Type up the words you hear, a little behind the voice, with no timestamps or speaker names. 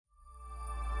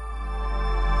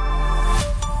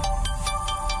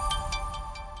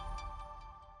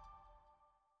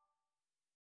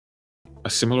A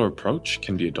similar approach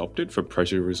can be adopted for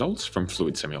pressure results from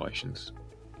fluid simulations.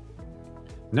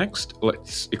 Next,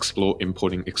 let's explore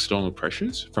importing external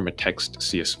pressures from a text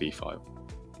CSV file.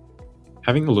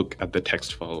 Having a look at the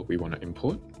text file we want to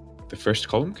import, the first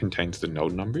column contains the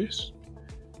node numbers,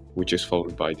 which is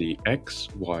followed by the X,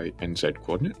 Y, and Z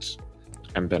coordinates,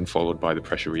 and then followed by the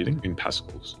pressure reading in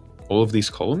pascals. All of these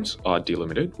columns are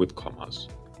delimited with commas.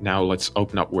 Now let's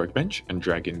open up Workbench and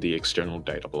drag in the external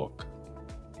data block.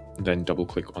 Then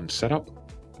double-click on Setup,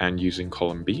 and using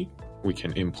column B, we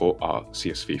can import our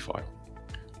CSV file.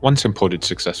 Once imported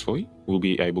successfully, we'll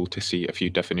be able to see a few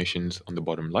definitions on the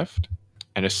bottom left,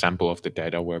 and a sample of the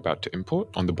data we're about to import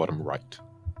on the bottom right.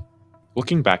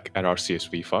 Looking back at our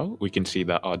CSV file, we can see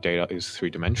that our data is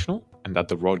three-dimensional and that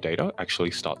the raw data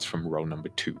actually starts from row number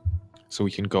 2. So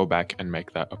we can go back and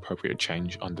make that appropriate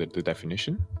change under the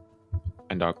definition,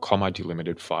 and our comma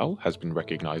delimited file has been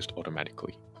recognized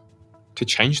automatically. To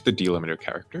change the delimiter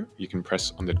character, you can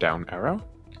press on the down arrow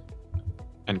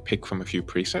and pick from a few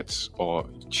presets, or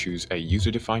choose a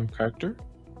user-defined character,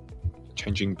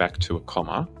 changing back to a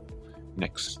comma.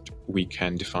 Next, we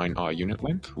can define our unit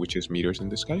length, which is meters in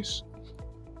this case,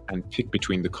 and pick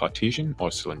between the Cartesian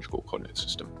or cylindrical coordinate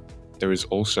system. There is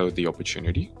also the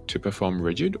opportunity to perform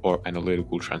rigid or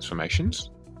analytical transformations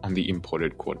on the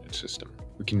imported coordinate system.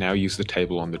 We can now use the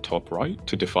table on the top right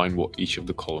to define what each of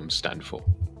the columns stand for.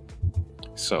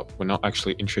 So we're not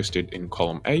actually interested in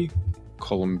column A.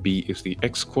 Column B is the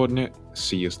X coordinate,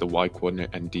 C is the Y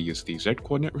coordinate, and D is the Z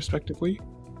coordinate respectively.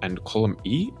 And column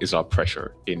E is our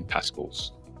pressure in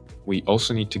pascals. We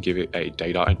also need to give it a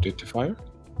data identifier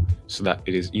so that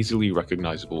it is easily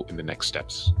recognizable in the next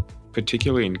steps,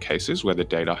 particularly in cases where the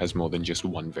data has more than just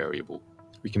one variable.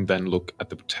 We can then look at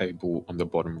the table on the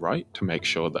bottom right to make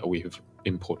sure that we have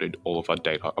imported all of our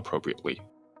data appropriately.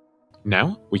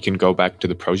 Now we can go back to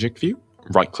the project view,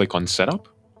 right-click on Setup,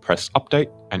 press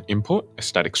Update, and import a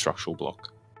static structural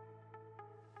block.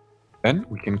 Then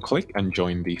we can click and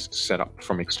join the setup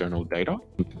from external data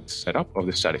into the setup of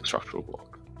the static structural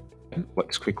block. Then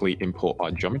let's quickly import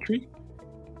our geometry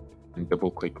and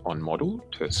double-click on Model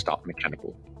to start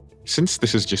mechanical. Since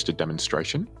this is just a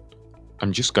demonstration,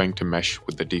 I'm just going to mesh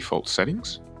with the default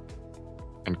settings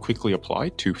and quickly apply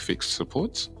 2 fixed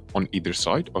supports on either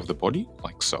side of the body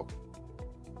like so.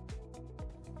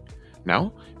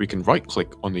 Now we can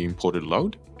right-click on the imported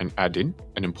load and add in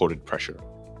an imported pressure.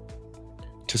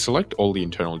 To select all the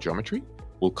internal geometry,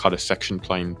 we'll cut a section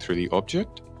plane through the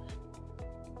object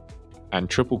and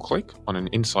triple-click on an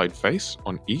inside face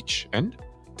on each end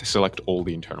to select all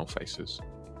the internal faces.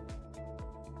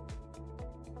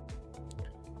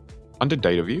 Under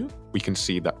Data View, we can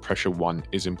see that pressure 1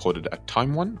 is imported at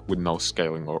time 1 with no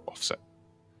scaling or offset.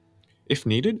 If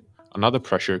needed, another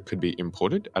pressure could be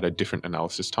imported at a different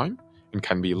analysis time and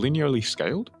can be linearly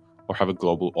scaled or have a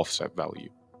global offset value.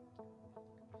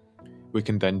 We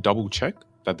can then double-check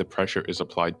that the pressure is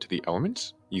applied to the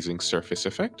elements using Surface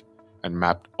Effect and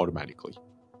mapped automatically.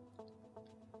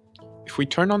 If we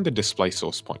turn on the display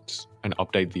source points and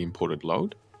update the imported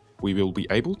load, we will be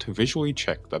able to visually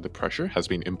check that the pressure has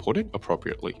been imported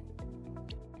appropriately.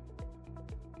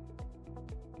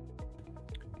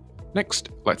 Next,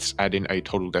 let's add in a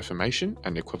total deformation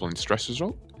and equivalent stress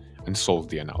result and solve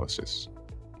the analysis.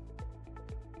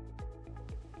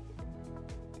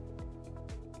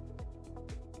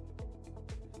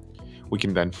 We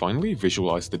can then finally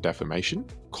visualize the deformation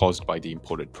caused by the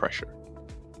imported pressure.